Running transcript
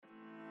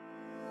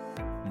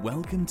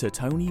Welcome to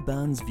Tony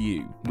Burns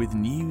View, with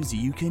news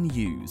you can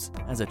use.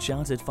 As a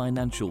chartered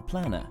financial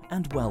planner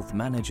and wealth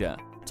manager,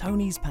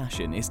 Tony's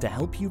passion is to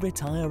help you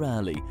retire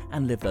early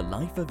and live the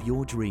life of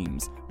your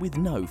dreams with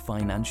no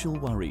financial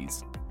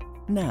worries.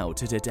 Now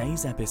to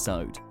today's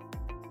episode.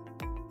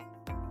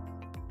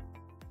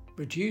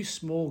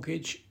 Reduce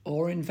mortgage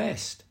or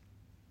invest?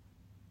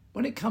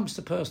 When it comes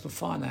to personal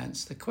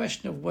finance, the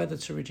question of whether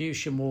to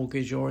reduce your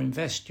mortgage or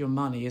invest your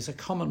money is a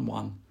common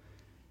one.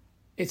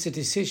 It's a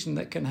decision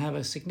that can have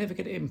a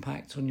significant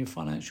impact on your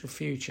financial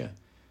future,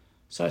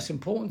 so it's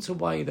important to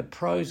weigh the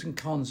pros and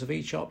cons of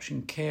each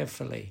option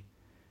carefully.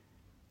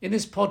 In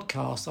this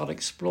podcast, I'll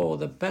explore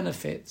the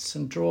benefits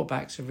and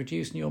drawbacks of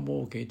reducing your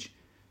mortgage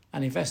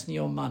and investing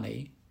your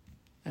money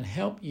and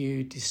help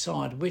you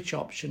decide which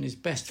option is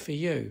best for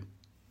you.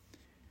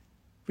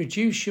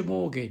 Reduce your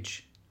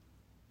mortgage.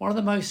 One of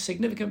the most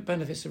significant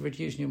benefits of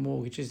reducing your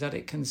mortgage is that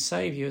it can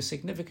save you a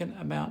significant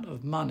amount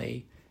of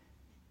money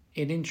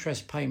in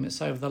interest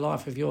payments over the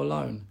life of your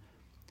loan.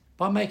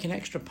 By making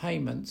extra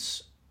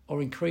payments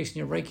or increasing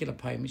your regular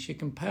payments, you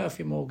can pay off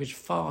your mortgage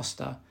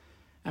faster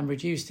and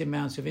reduce the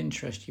amount of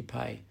interest you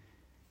pay.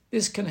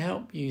 This can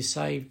help you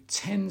save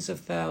tens of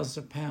thousands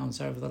of pounds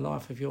over the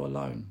life of your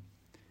loan.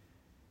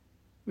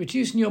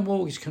 Reducing your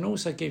mortgage can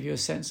also give you a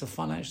sense of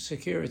financial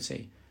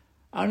security.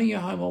 Owning your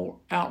home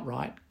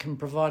outright can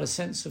provide a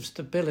sense of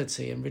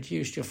stability and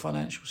reduce your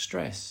financial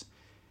stress.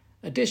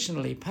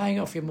 Additionally, paying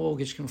off your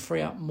mortgage can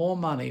free up more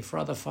money for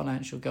other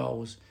financial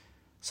goals,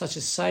 such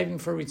as saving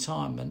for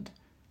retirement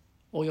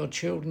or your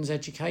children's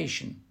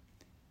education.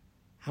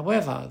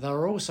 However, there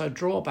are also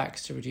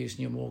drawbacks to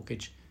reducing your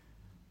mortgage.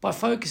 By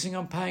focusing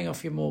on paying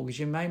off your mortgage,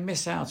 you may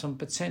miss out on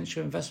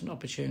potential investment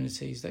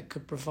opportunities that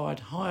could provide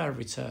higher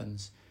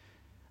returns.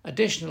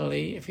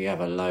 Additionally, if you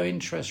have a low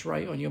interest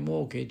rate on your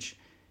mortgage,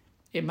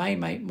 it may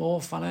make more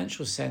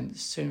financial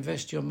sense to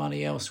invest your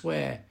money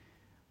elsewhere,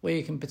 where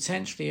you can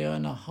potentially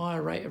earn a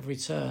higher rate of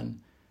return.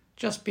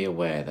 Just be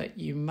aware that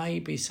you may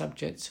be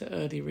subject to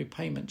early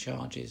repayment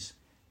charges.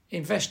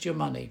 Invest your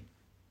money.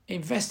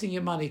 Investing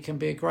your money can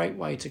be a great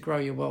way to grow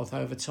your wealth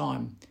over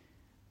time.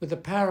 With the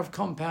power of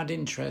compound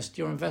interest,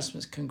 your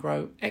investments can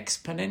grow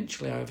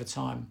exponentially over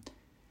time.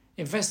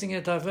 Investing in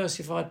a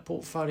diversified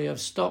portfolio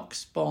of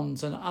stocks,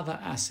 bonds, and other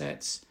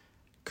assets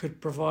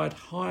could provide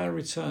higher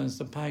returns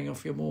than paying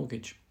off your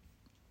mortgage.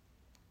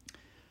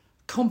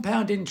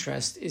 Compound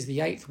interest is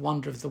the eighth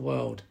wonder of the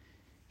world.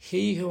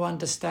 He who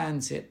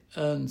understands it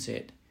earns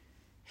it.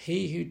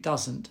 He who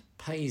doesn't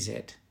pays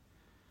it.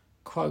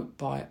 Quote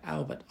by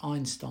Albert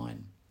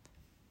Einstein.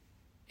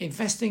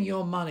 Investing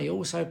your money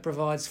also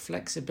provides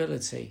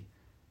flexibility.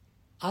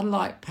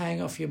 Unlike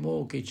paying off your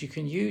mortgage, you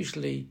can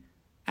usually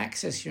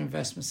access your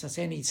investments at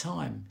any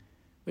time,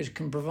 which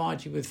can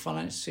provide you with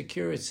financial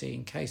security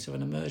in case of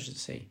an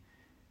emergency.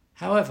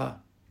 However,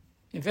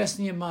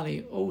 investing your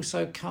money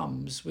also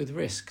comes with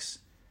risks.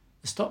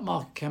 The stock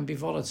market can be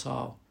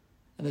volatile,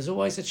 and there's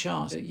always a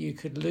chance that you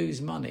could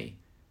lose money.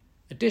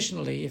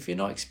 Additionally, if you're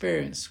not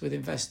experienced with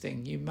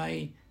investing, you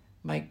may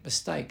make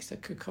mistakes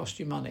that could cost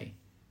you money.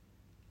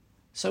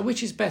 So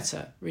which is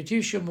better,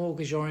 reduce your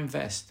mortgage or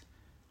invest?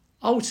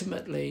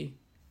 Ultimately,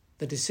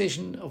 the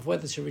decision of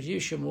whether to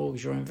reduce your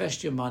mortgage or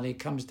invest your money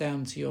comes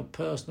down to your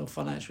personal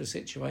financial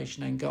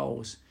situation and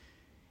goals.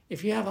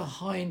 If you have a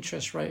high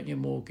interest rate on your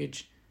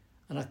mortgage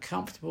and are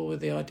comfortable with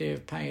the idea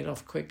of paying it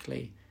off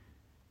quickly,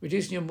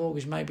 reducing your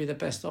mortgage may be the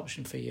best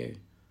option for you.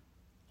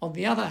 On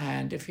the other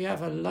hand, if you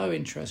have a low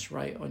interest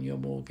rate on your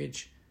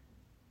mortgage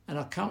and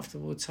are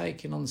comfortable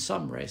taking on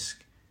some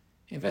risk,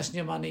 investing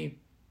your money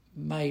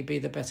may be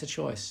the better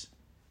choice.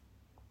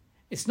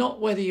 It's not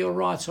whether you're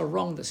right or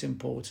wrong that's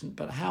important,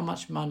 but how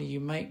much money you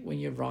make when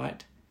you're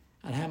right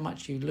and how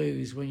much you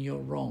lose when you're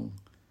wrong.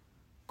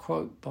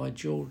 Quote by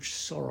George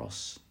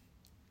Soros.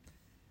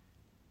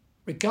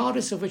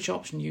 Regardless of which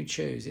option you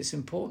choose, it's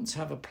important to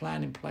have a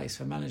plan in place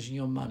for managing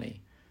your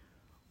money.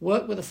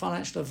 Work with a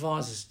financial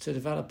advisor to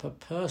develop a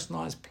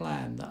personalised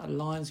plan that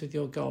aligns with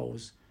your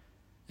goals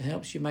and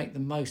helps you make the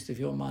most of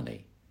your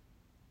money.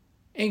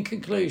 In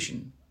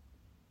conclusion,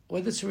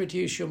 whether to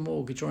reduce your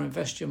mortgage or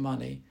invest your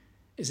money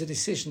is a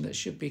decision that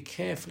should be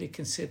carefully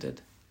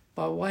considered.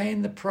 By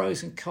weighing the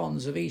pros and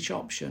cons of each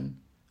option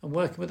and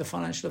working with a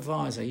financial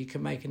advisor, you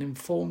can make an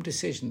informed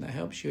decision that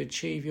helps you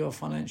achieve your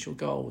financial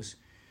goals.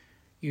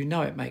 You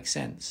know it makes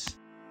sense.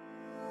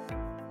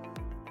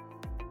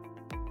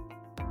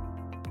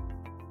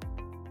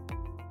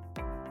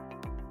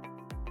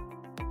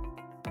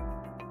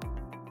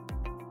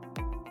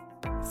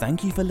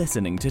 Thank you for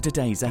listening to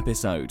today's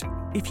episode.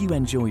 If you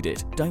enjoyed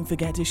it, don't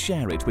forget to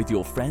share it with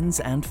your friends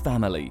and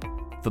family.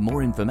 For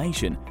more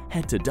information,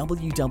 head to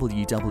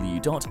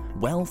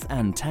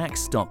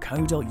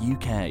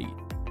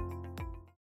www.wealthandtax.co.uk.